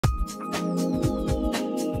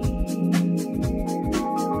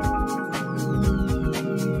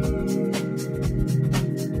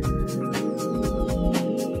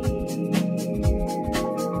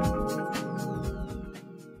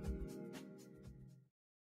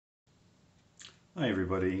Hi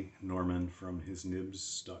everybody, Norman from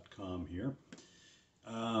hisnibs.com here.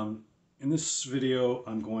 In this video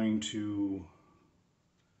I'm going to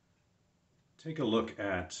take a look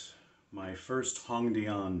at my first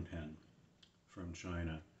HongDian pen from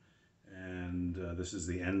China, and this is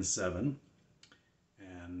the N7,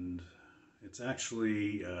 and it's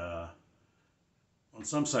actually on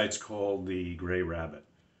some sites called the Gray Rabbit,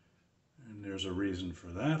 and there's a reason for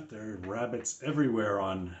that. There are rabbits everywhere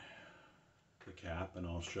on the cap, and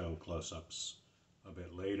I'll show close-ups a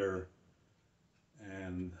bit later.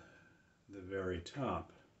 And the very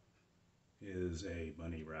top is a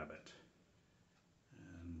bunny rabbit.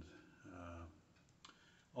 And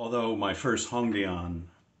although my first HongDian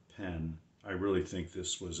pen, I really think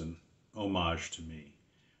this was an homage to me.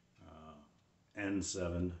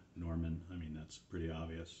 N7 Norman, I mean that's pretty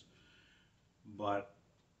obvious. But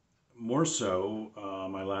more so,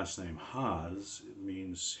 my last name Haas, it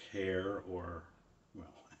means hare, or, well,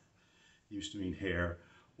 used to mean hare,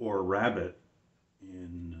 or rabbit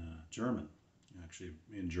in German. Actually,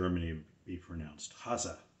 in Germany, it would be pronounced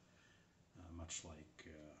Hase, much like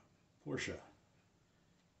Porsche.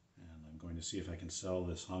 And I'm going to see if I can sell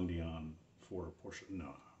this HongDian for Porsche.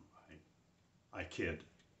 No, I kid.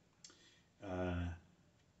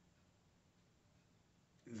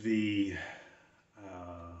 The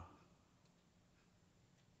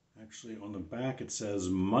Actually, on the back it says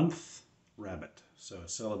month rabbit, so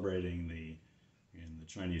it's celebrating in the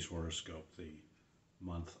Chinese horoscope, the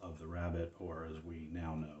month of the rabbit, or as we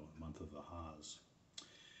now know, month of the Haas.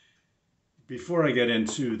 Before I get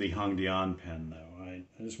into the HongDian pen, though, I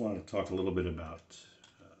just wanted to talk a little bit about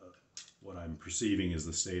what I'm perceiving as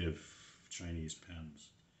the state of Chinese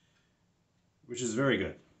pens, which is very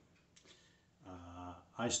good.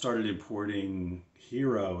 I started importing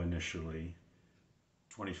Hero initially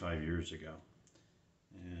 25 years ago,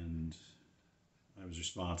 and I was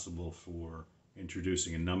responsible for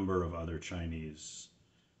introducing a number of other Chinese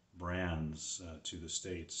brands to the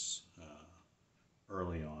States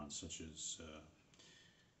early on, such as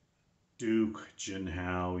Duke,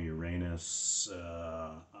 Jinhao, Uranus,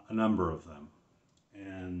 a number of them.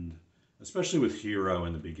 And especially with Hero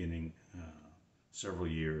in the beginning, several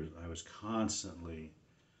years, I was constantly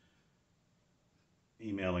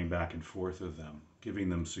emailing back and forth with them, giving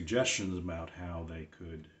them suggestions about how they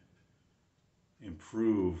could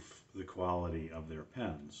improve the quality of their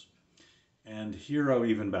pens. And Hero,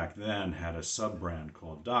 even back then, had a sub-brand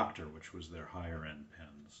called Doctor, which was their higher-end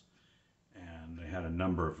pens. And they had a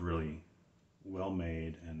number of really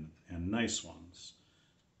well-made and nice ones.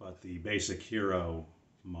 But the basic Hero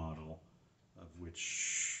model, of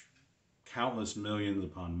which countless millions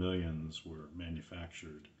upon millions were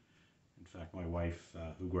manufactured. In fact, my wife,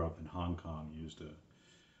 who grew up in Hong Kong, used a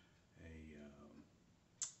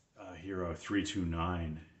Hero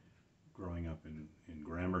 329 growing up in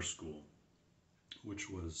grammar school, which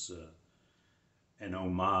was an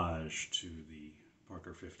homage to the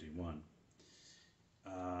Parker 51.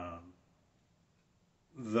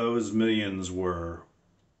 Those millions were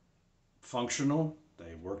functional.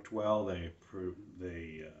 They worked well. They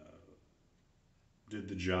did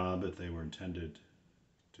the job that they were intended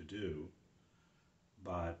to do,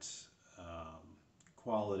 but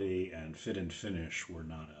quality and fit and finish were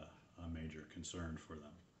not a major concern for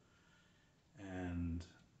them. And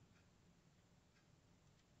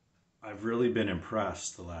I've really been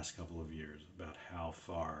impressed the last couple of years about how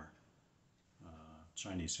far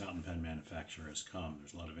Chinese fountain pen manufacture has come.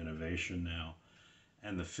 There's a lot of innovation now,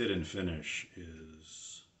 and the fit and finish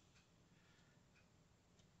is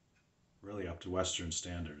really up to Western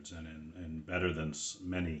standards, and better than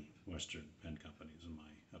many Western pen companies, in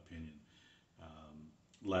my opinion.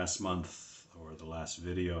 Last month, or the last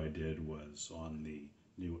video I did, was on the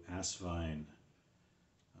new Asvine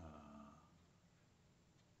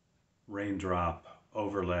raindrop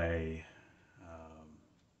overlay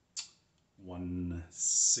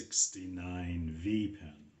 169V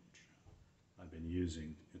pen, which I've been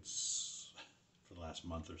using. It's for the last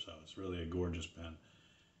month or so. It's really a gorgeous pen.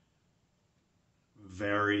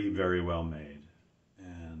 Very, very well made,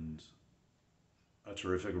 and a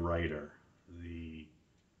terrific writer. The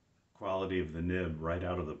quality of the nib right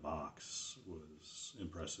out of the box was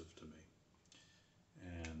impressive to me.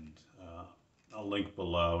 And I'll link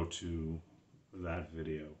below to that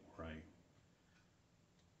video where I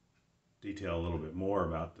detail a little bit more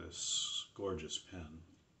about this gorgeous pen.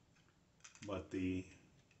 But the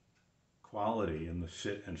quality and the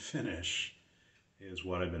fit and finish is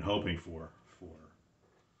what I've been hoping for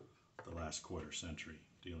the last quarter century,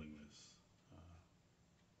 dealing with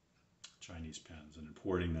Chinese pens and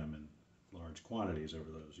importing them in large quantities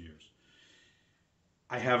over those years.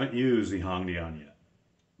 I haven't used the HongDian yet,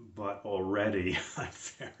 but already I'm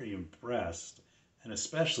very impressed, and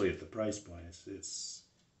especially at the price point. It's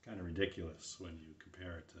kind of ridiculous when you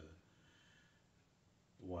compare it to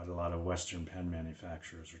what a lot of Western pen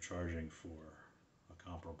manufacturers are charging for a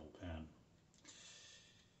comparable pen.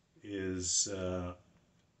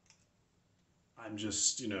 I'm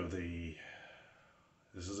just,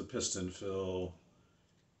 this is a piston fill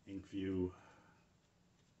ink view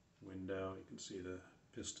window. You can see the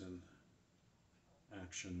piston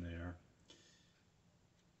action there.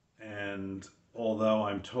 And although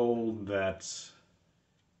I'm told that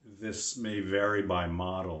this may vary by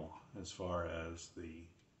model as far as the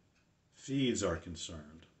feeds are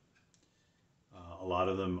concerned, a lot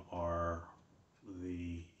of them are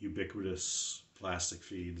the ubiquitous plastic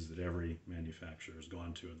feeds that every manufacturer has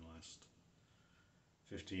gone to in the last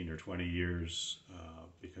 15 or 20 years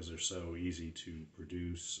because they're so easy to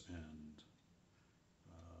produce and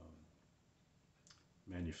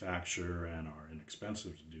manufacture and are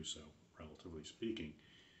inexpensive to do so, relatively speaking.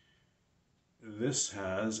 This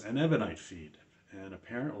has an ebonite feed, and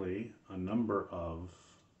apparently a number of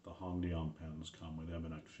the HongDian pens come with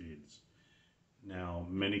ebonite feeds. Now,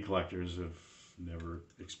 many collectors have never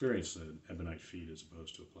experienced an ebonite feed as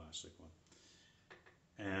opposed to a plastic one.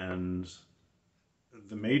 And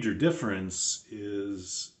the major difference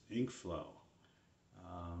is ink flow.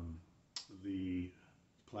 The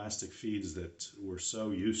plastic feeds that we're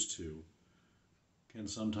so used to can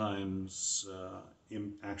sometimes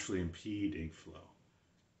actually impede ink flow,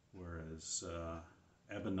 whereas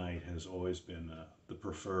ebonite has always been the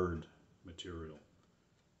preferred material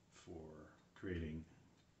for creating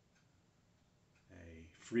a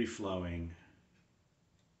free-flowing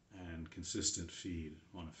and consistent feed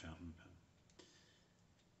on a fountain pen.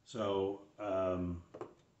 So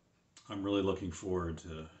I'm really looking forward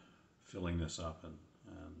to filling this up and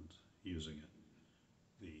using it,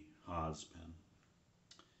 the Haas pen.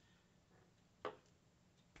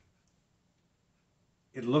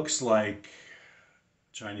 It looks like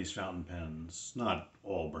Chinese fountain pens, not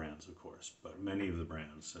all brands of course, but many of the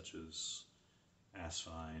brands such as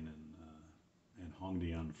Asvine and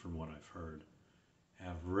HongDian, from what I've heard,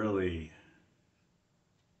 have really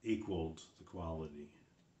equaled the quality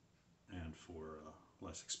and for a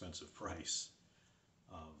less expensive price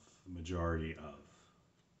of the majority of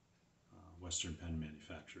Western pen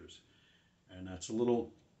manufacturers. And that's a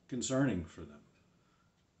little concerning for them,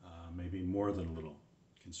 maybe more than a little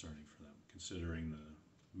concerning for them, considering the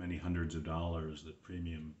many hundreds of dollars that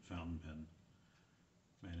premium fountain pen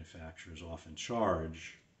manufacturers often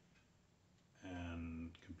charge,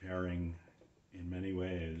 and comparing in many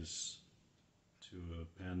ways to a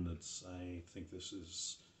pen that's, I think this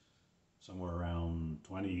is somewhere around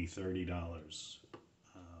 $20, $30.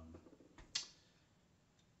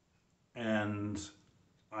 And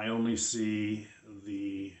I only see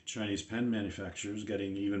the Chinese pen manufacturers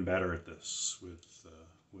getting even better at this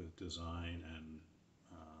with design and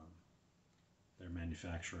their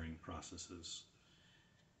manufacturing processes.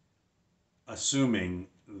 Assuming,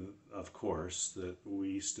 of course, that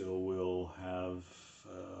we still will have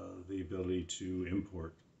the ability to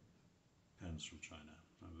import pens from China.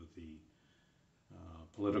 With the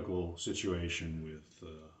political situation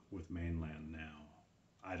with mainland now,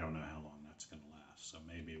 I don't know how long that's going to last. So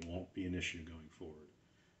maybe it won't be an issue going forward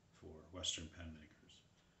for Western pen makers.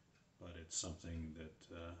 But it's something that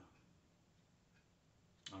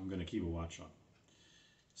I'm going to keep a watch on.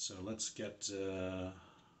 So let's get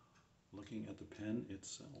looking at the pen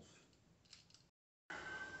itself.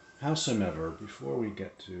 Howsoever, before we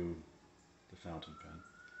get to the fountain pen,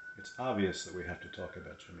 it's obvious that we have to talk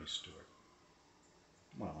about Jimmy Stewart.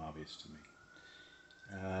 Well, obvious to me.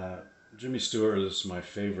 Jimmy Stewart is my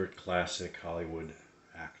favorite classic Hollywood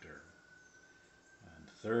actor.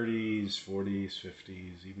 30s, 40s,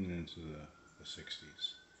 50s, even into the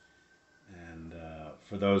 60s. And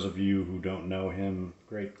for those of you who don't know him,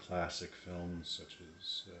 great classic films such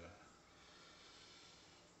as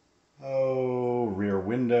Rear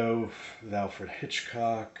Window with Alfred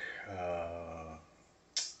Hitchcock, The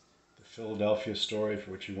Philadelphia Story,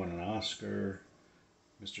 for which he won an Oscar,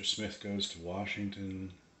 Mr. Smith Goes to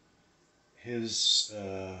Washington. His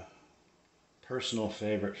personal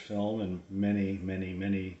favorite film, and many, many,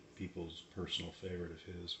 many people's personal favorite of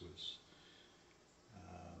his, was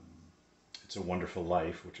It's a Wonderful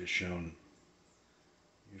Life, which is shown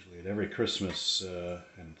usually at every Christmas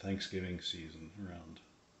and Thanksgiving season around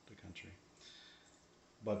the country.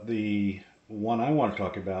 But the one I want to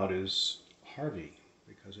talk about is Harvey,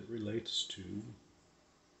 because it relates to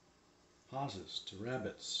hosses, to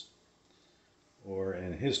rabbits, or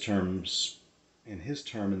in his terms, in his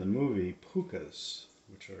term in the movie, pukas,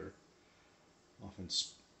 which are often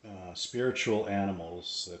spiritual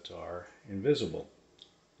animals that are invisible.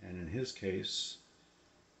 And in his case,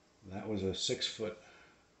 that was a 6-foot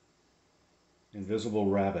invisible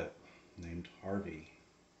rabbit named Harvey.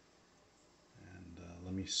 And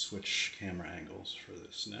let me switch camera angles for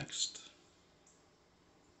this next.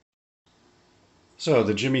 So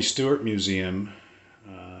the Jimmy Stewart Museum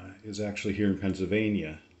is actually here in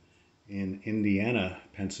Pennsylvania, in Indiana,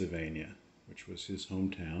 Pennsylvania, which was his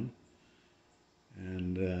hometown.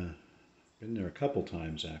 And been there a couple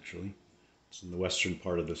times actually. It's in the western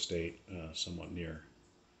part of the state, somewhat near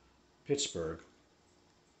Pittsburgh.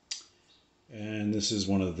 And this is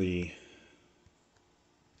one of the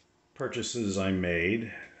purchases I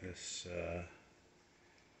made. This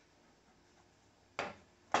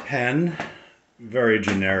pen, very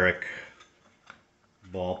generic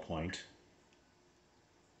ballpoint,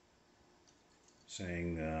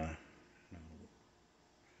 saying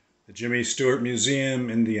the Jimmy Stewart Museum,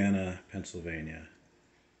 Indiana, Pennsylvania.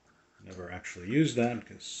 Never actually used that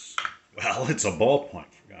because, well, it's a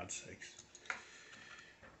ballpoint, for God's sakes.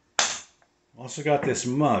 Also got this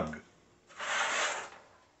mug.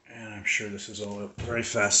 And I'm sure this is all very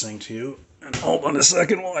fascinating to you. And hold on a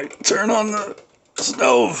second while I turn on the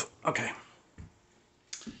stove. Okay.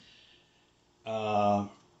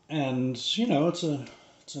 And, you know, it's a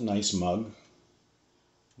nice mug.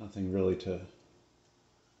 Nothing really to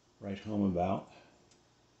write home about.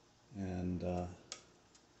 And the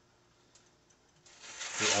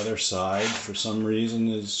other side, for some reason,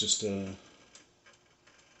 is just a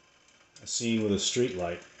scene with a street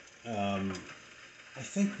light. I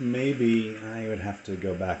think maybe I would have to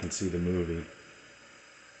go back and see the movie.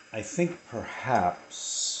 I think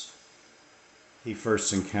perhaps he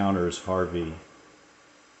first encounters Harvey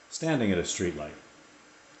standing at a street light.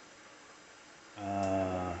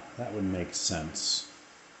 That would make sense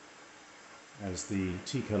as the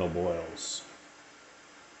tea kettle boils.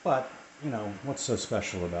 But, you know, what's so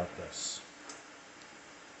special about this?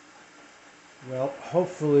 Well,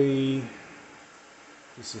 hopefully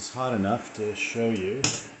this is hot enough to show you.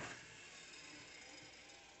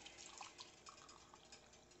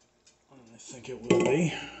 I think it will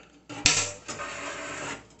be.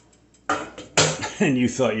 And you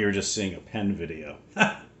thought you were just seeing a pen video.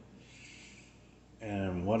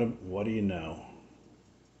 And what do you know?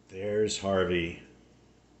 There's Harvey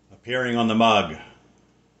appearing on the mug.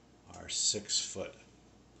 Our 6-foot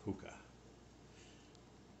puka.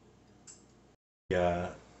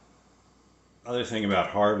 The other thing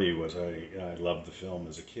about Harvey was I loved the film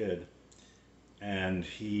as a kid. And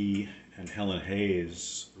he and Helen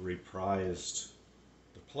Hayes reprised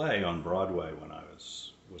the play on Broadway when I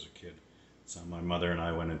was a kid. So my mother and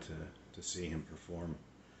I went in to see him perform.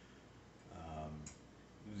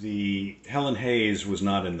 The Helen Hayes was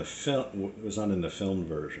not in the film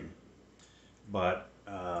version, but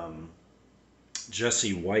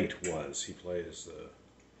Jesse White was. He plays the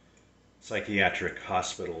psychiatric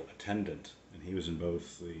hospital attendant, and he was in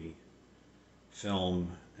both the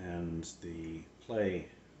film and the play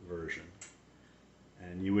version.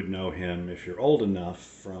 And you would know him if you're old enough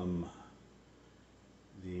from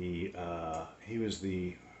he was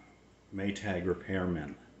the Maytag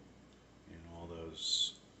repairman in all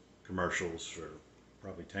those commercials for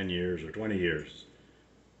probably 10 years or 20 years.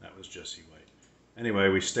 That was Jesse White. Anyway,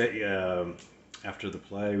 we stayed, after the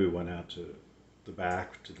play, we went out to the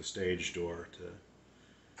back to the stage door to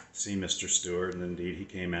see Mr. Stewart, and indeed he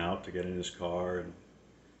came out to get in his car and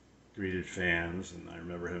greeted fans, and I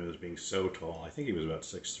remember him as being so tall. I think he was about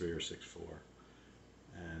 6'3" or 6'4",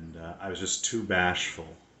 and I was just too bashful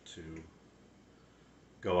to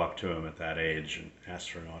go up to him at that age and ask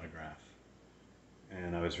for an autograph.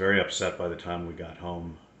 And I was very upset by the time we got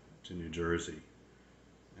home to New Jersey.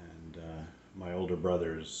 And my older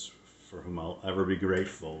brothers, for whom I'll ever be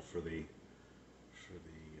grateful for the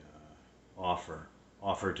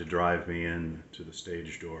offer to drive me in to the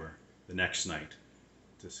stage door the next night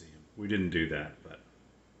to see him. We didn't do that, but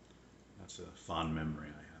that's a fond memory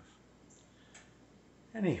I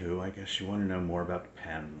have. Anywho, I guess you want to know more about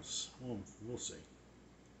pens. Well, we'll see.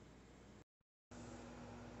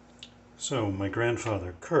 So, my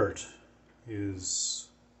grandfather, Kurt, is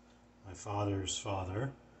my father's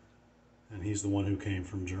father, and he's the one who came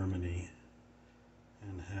from Germany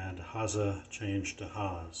and had Hase changed to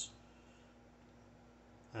Haas.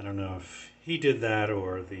 I don't know if he did that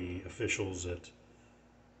or the officials at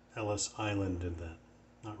Ellis Island did that.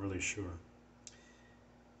 Not really sure.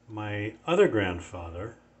 My other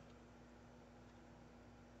grandfather,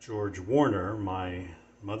 George Warner, my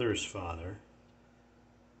mother's father,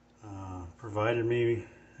 provided me,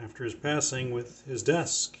 after his passing, with his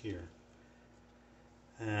desk here.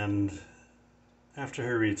 And after he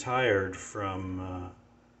retired from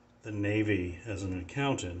the Navy as an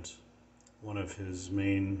accountant, one of his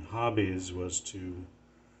main hobbies was to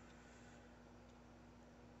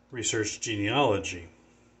research genealogy.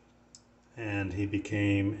 And he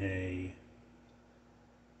became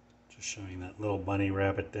just showing that little bunny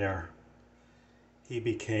rabbit there, he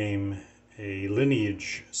became a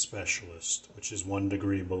lineage specialist, which is 1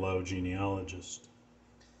 degree below genealogist.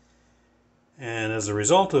 And as a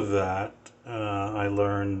result of that, I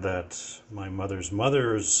learned that my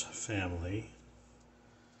mother's family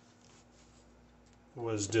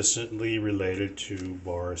was distantly related to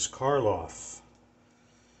Boris Karloff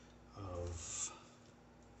of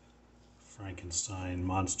Frankenstein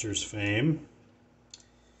monsters fame.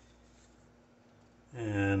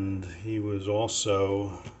 And he was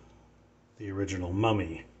also the original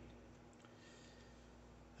mummy.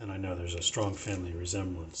 And I know there's a strong family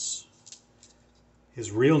resemblance. His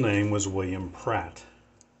real name was William Pratt.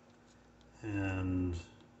 And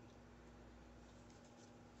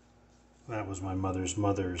that was my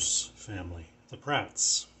mother's family, the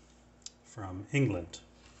Pratts, from England,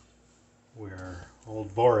 where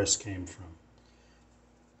old Boris came from.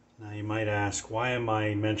 Now you might ask, why am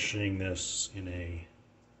I mentioning this in a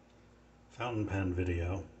fountain pen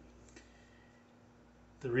video?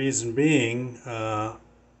 The reason being,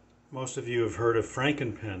 most of you have heard of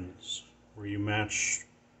Frankenpens, where you match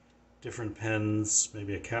different pens,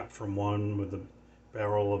 maybe a cap from one with the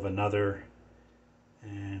barrel of another,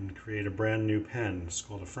 and create a brand new pen. It's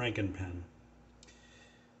called a Frankenpen.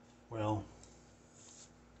 Well,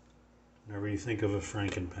 whenever you think of a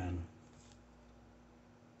Frankenpen,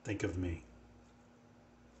 think of me.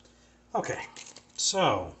 Okay,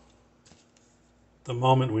 so the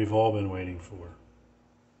moment we've all been waiting for.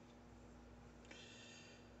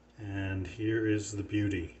 And here is the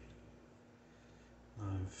beauty.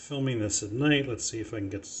 I'm filming this at night. Let's see if I can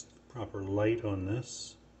get proper light on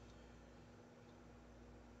this.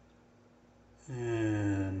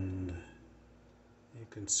 And you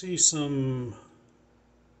can see some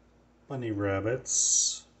bunny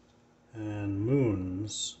rabbits and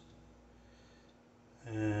moons,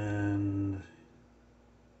 and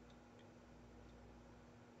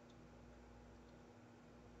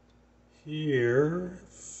here,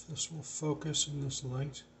 if this will focus in this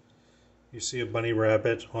light, you see a bunny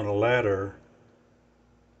rabbit on a ladder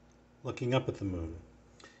looking up at the moon.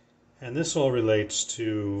 And this all relates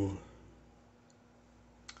to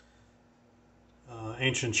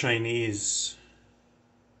ancient Chinese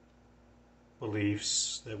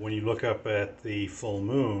beliefs that when you look up at the full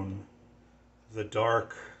moon, the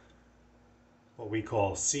dark, what we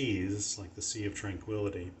call seas, like the Sea of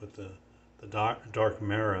Tranquility, but the dark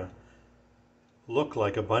mirror, look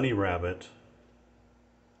like a bunny rabbit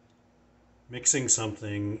mixing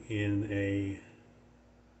something in a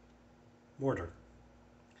mortar.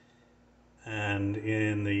 And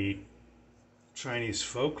in the Chinese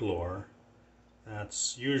folklore,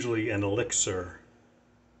 that's usually an elixir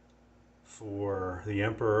for the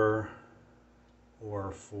emperor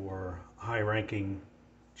or for high-ranking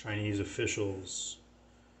Chinese officials,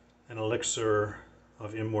 an elixir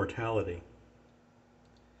of immortality.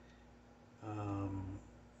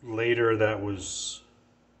 Later that was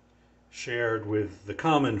shared with the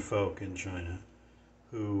common folk in China,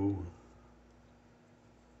 who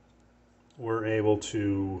were able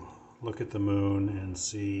to look at the moon and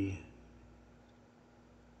see,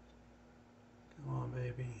 come on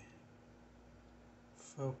baby,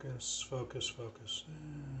 focus, focus, focus,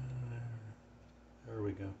 there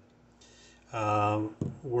we go.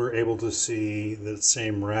 We're able to see the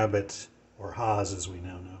same rabbit, or Haas as we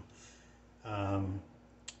now know,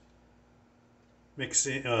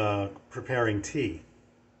 mixing, preparing tea.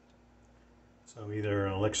 So either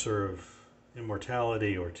an elixir of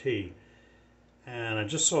immortality or tea. And I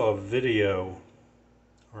just saw a video,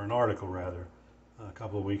 or an article rather, a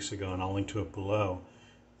couple of weeks ago, and I'll link to it below,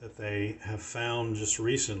 that they have found just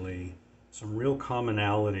recently some real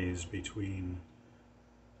commonalities between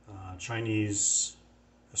Chinese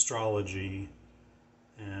astrology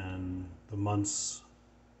and the months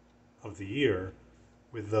of the year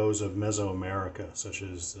with those of Mesoamerica, such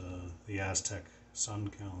as the Aztec sun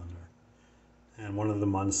calendar. And one of the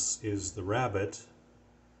months is the rabbit,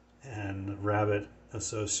 and rabbit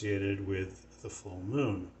associated with the full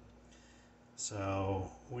moon.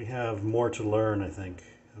 So we have more to learn, I think,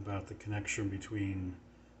 about the connection between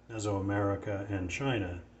Mesoamerica and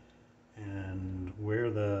China, and where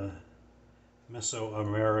the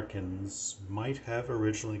Mesoamericans might have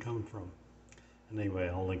originally come from. Anyway,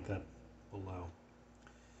 I'll link that below.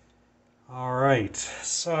 All right,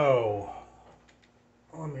 so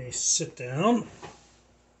let me sit down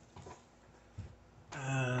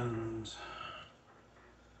and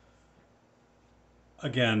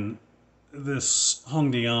again, this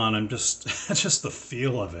HongDian, I'm just just the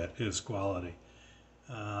feel of it is quality.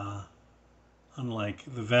 Unlike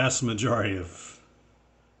the vast majority of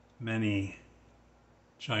many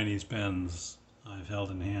Chinese pens I've held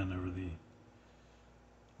in hand over the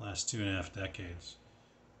last 2.5 decades.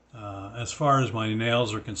 As far as my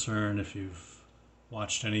nails are concerned, if you've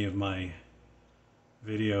watched any of my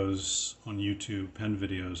videos on YouTube, pen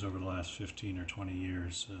videos over the last 15 or 20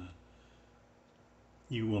 years,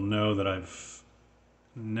 you will know that I've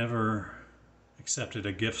never accepted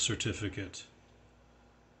a gift certificate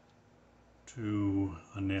to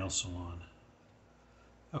a nail salon.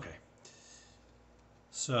 Okay,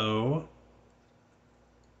 so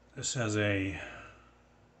this has a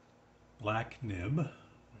black nib,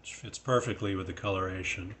 which fits perfectly with the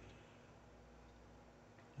coloration.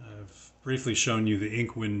 I've briefly shown you the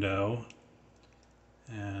ink window,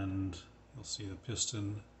 and you'll see the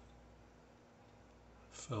piston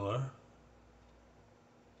filler.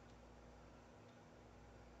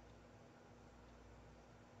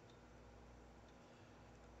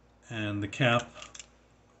 And the cap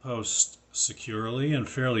posts securely and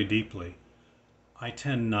fairly deeply. I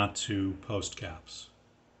tend not to post caps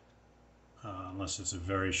unless it's a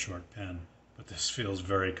very short pen, but this feels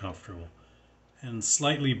very comfortable and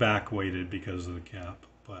slightly back weighted because of the cap,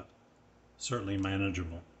 but certainly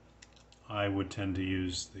manageable. I would tend to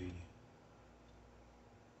use the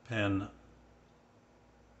pen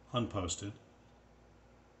unposted,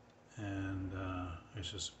 and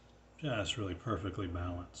it's just really perfectly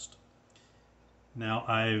balanced. Now,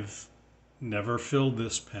 I've never filled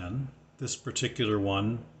this pen. This particular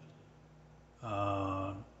one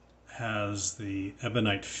has the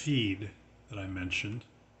ebonite feed that I mentioned.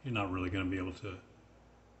 You're not really going to be able to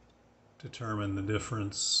determine the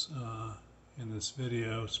difference in this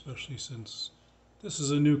video, especially since this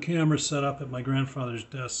is a new camera set up at my grandfather's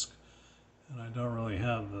desk, and I don't really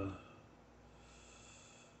have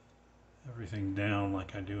everything down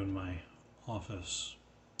like I do in my office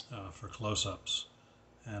for close-ups.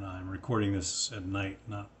 And I'm recording this at night,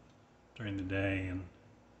 not during the day in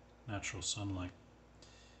natural sunlight.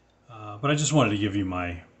 But I just wanted to give you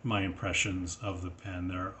my impressions of the pen.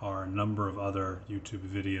 There are a number of other YouTube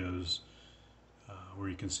videos where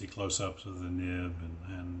you can see close-ups of the nib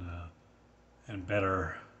and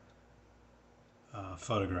better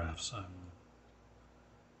photographs. I'm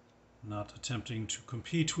not attempting to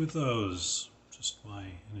compete with those, just my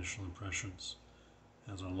initial impressions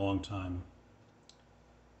as a long-time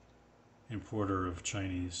importer of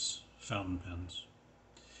Chinese fountain pens.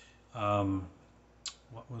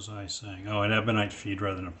 What was I saying? Oh, an ebonite feed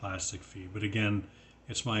rather than a plastic feed. But again,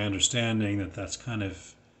 it's my understanding that that's kind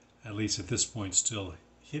of, at least at this point, still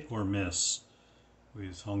hit or miss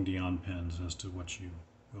with HongDian pens as to what you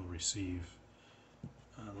will receive.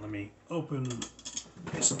 Let me open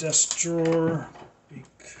this desk drawer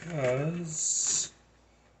because,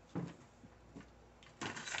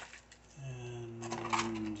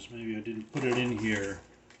 and maybe I didn't put it in here.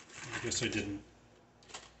 I guess I didn't.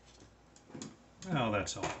 Oh,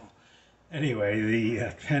 that's helpful. Anyway,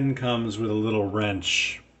 the pen comes with a little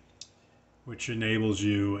wrench which enables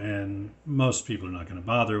you, and most people are not going to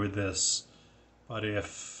bother with this, but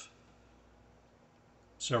if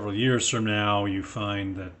several years from now you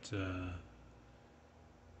find that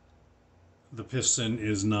the piston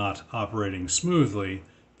is not operating smoothly,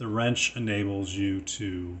 the wrench enables you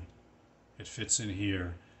to, it fits in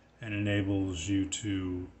here, and enables you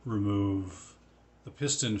to remove the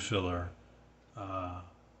piston filler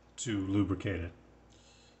to lubricate it.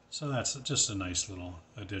 So that's just a nice little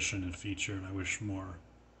addition and feature, and I wish more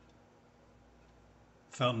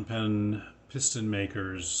fountain pen piston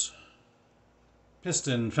makers,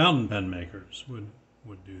 piston fountain pen makers would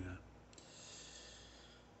do that.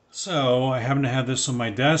 So I happen to have this on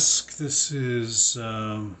my desk. This is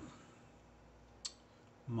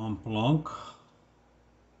Mont Blanc,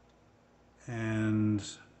 and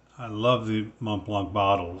I love the Mont Blanc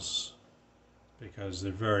bottles because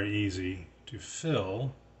they're very easy to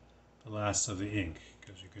fill the last of the ink,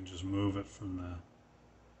 because you can just move it from the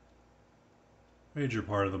major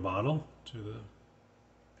part of the bottle to the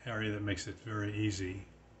area that makes it very easy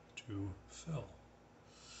to fill.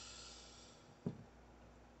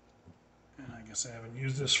 And I guess I haven't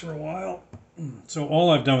used this for a while. So all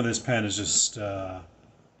I've done with this pen is just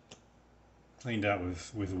cleaned out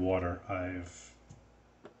with water. I've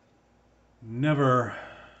never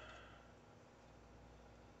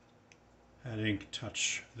ink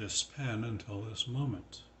touch this pen until this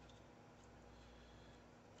moment.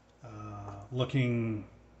 Looking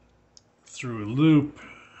through a loop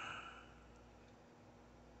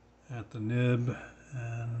at the nib,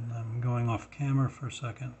 and I'm going off camera for a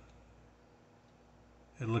second.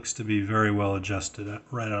 It looks to be very well adjusted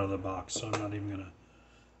right out of the box, so I'm not even going to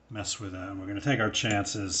mess with that. We're going to take our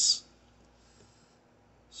chances.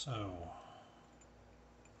 So,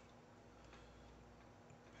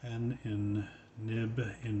 pen in nib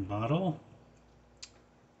in bottle,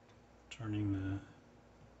 turning the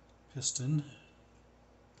piston.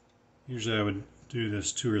 Usually I would do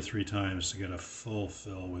this 2 or 3 times to get a full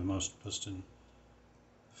fill with most piston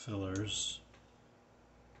fillers.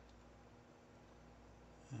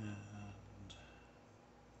 And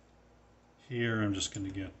here I'm just going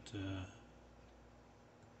to get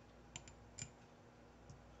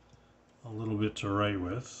a little bit to write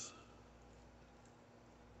with.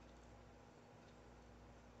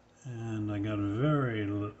 And I got a very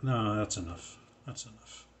little, no, that's enough. That's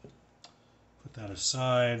enough. Put that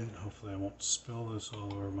aside. Hopefully I won't spill this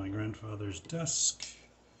all over my grandfather's desk.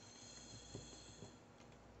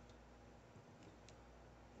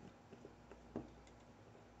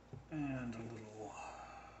 And a little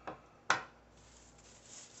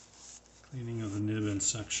cleaning of the nib and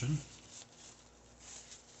section.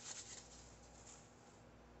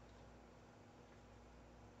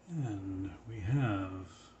 And we have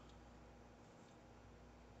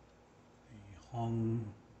the HongDian,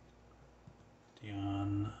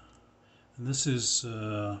 and this is, geez,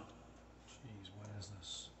 what is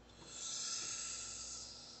this?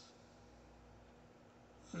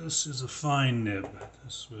 This is a fine nib.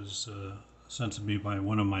 This was sent to me by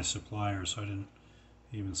one of my suppliers, so I didn't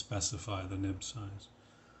even specify the nib size.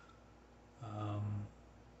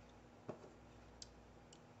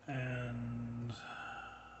 And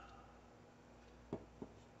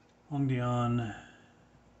HongDian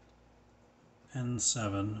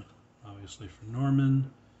N7, obviously for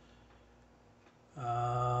Norman.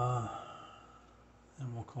 And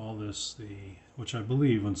we'll call this the, which I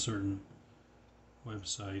believe on certain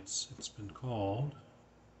websites it's been called,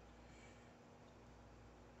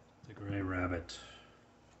 the Gray Rabbit.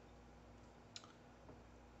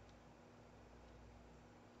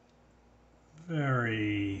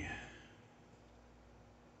 Very,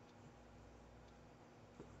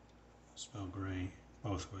 spell gray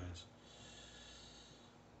both ways.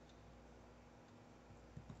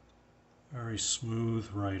 Very smooth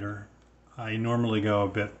writer. I normally go a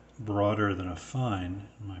bit broader than a fine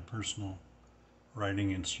in my personal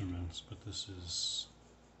writing instruments, but this is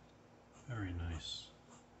very nice.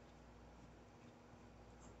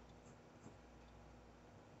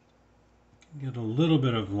 Can get a little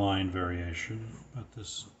bit of line variation, but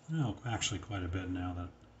this, no, actually quite a bit now, that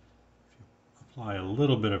if you apply a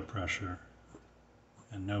little bit of pressure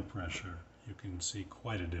and no pressure, you can see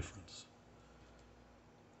quite a difference.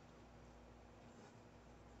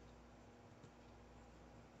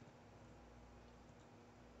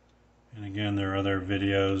 And again, there are other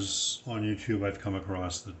videos on YouTube I've come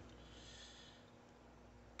across that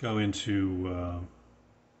go into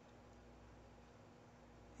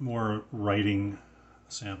more writing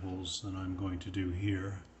samples than I'm going to do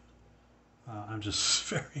here. I'm just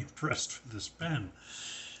very impressed with this pen.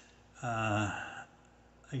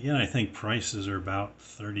 Again, I think prices are about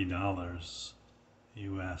 $30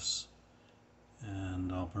 US,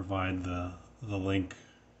 and I'll provide the link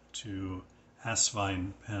to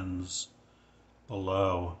Asvine pens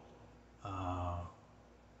below.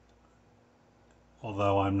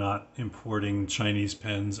 Although I'm not importing Chinese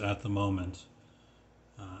pens at the moment,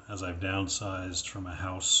 as I've downsized from a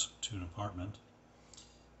house to an apartment.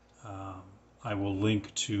 I will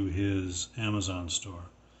link to his Amazon store,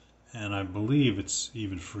 and I believe it's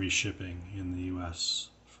even free shipping in the US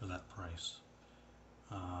for that price.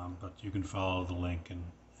 But you can follow the link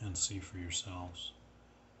and see for yourselves.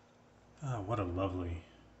 What a lovely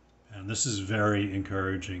pen. This is very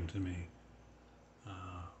encouraging to me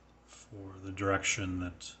for the direction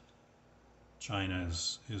that China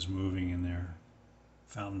is moving in their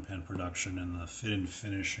fountain pen production and the fit and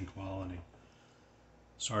finish and quality.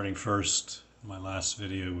 Starting first, my last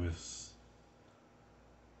video with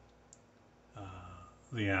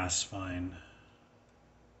the Asvine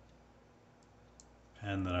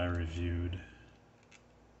pen that I reviewed.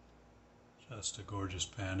 Just a gorgeous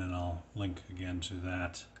pen, and I'll link again to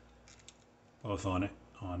that, both on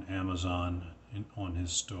Amazon, on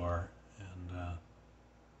his store, and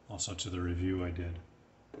also to the review I did.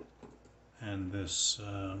 And this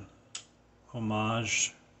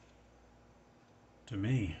homage to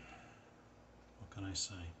me, what can I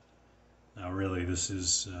say? Now really this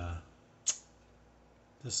is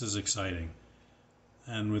exciting.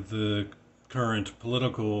 And with the current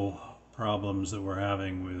political problems that we're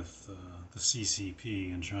having with the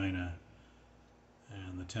CCP in China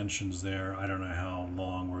and the tensions there, I don't know how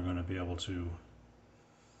long we're going to be able to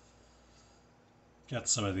get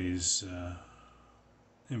some of these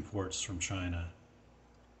imports from China,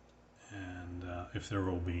 and if there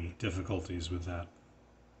will be difficulties with that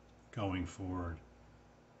going forward.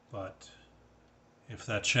 But if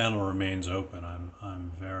that channel remains open,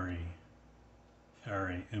 I'm very,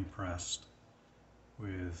 very impressed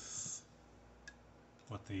with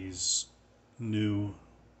what these new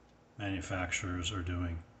manufacturers are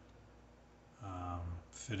doing.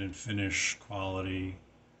 Fit and finish quality,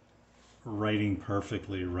 writing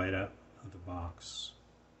perfectly right out of the box.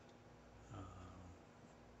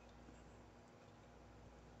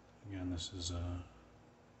 Again, this is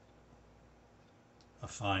a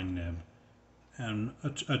fine nib, and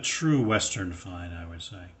a true Western fine, I would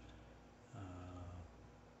say.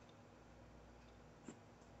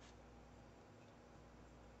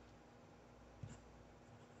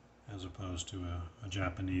 As opposed to a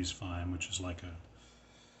Japanese fine, which is like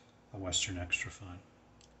a Western extra fine.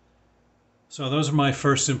 So those are my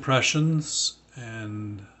first impressions,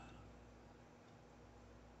 and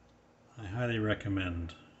I highly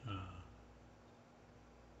recommend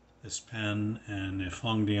this pen, and if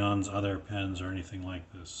HongDian's other pens are anything like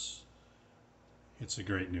this, it's a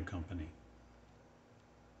great new company.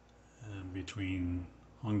 And between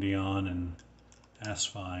HongDian and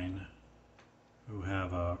Asvine, who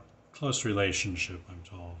have a close relationship, I'm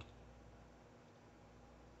told,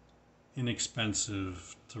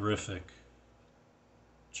 inexpensive, terrific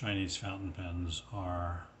Chinese fountain pens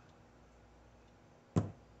are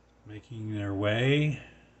making their way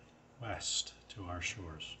west to our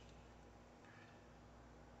shores.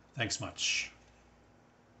 Thanks much.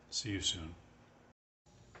 See you soon.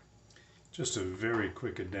 Just a very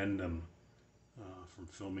quick addendum from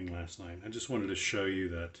filming last night. I just wanted to show you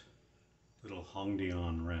that little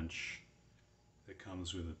HongDian wrench that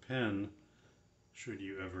comes with a pen should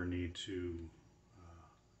you ever need to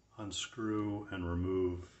unscrew and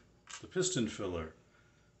remove the piston filler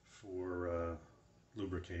for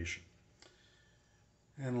lubrication.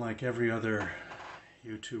 And like every other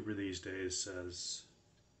YouTuber these days says,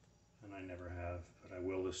 and I never have, but I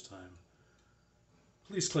will this time,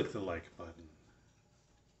 please click the like button.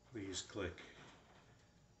 Please click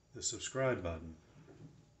the subscribe button.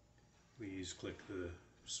 Please click the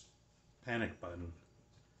panic button.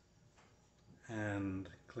 And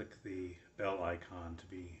click the bell icon to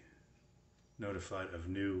be notified of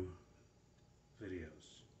new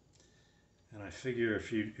videos. And I figure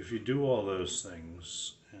if you do all those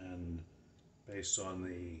things, and based on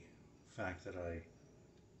the fact that I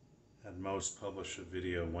at most publish a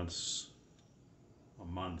video once a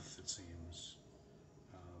month, it seems,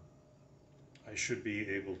 I should be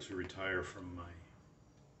able to retire from my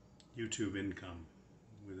YouTube income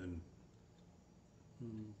within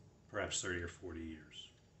perhaps 30 or 40 years.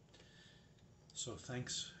 So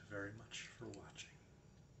thanks very much for watching.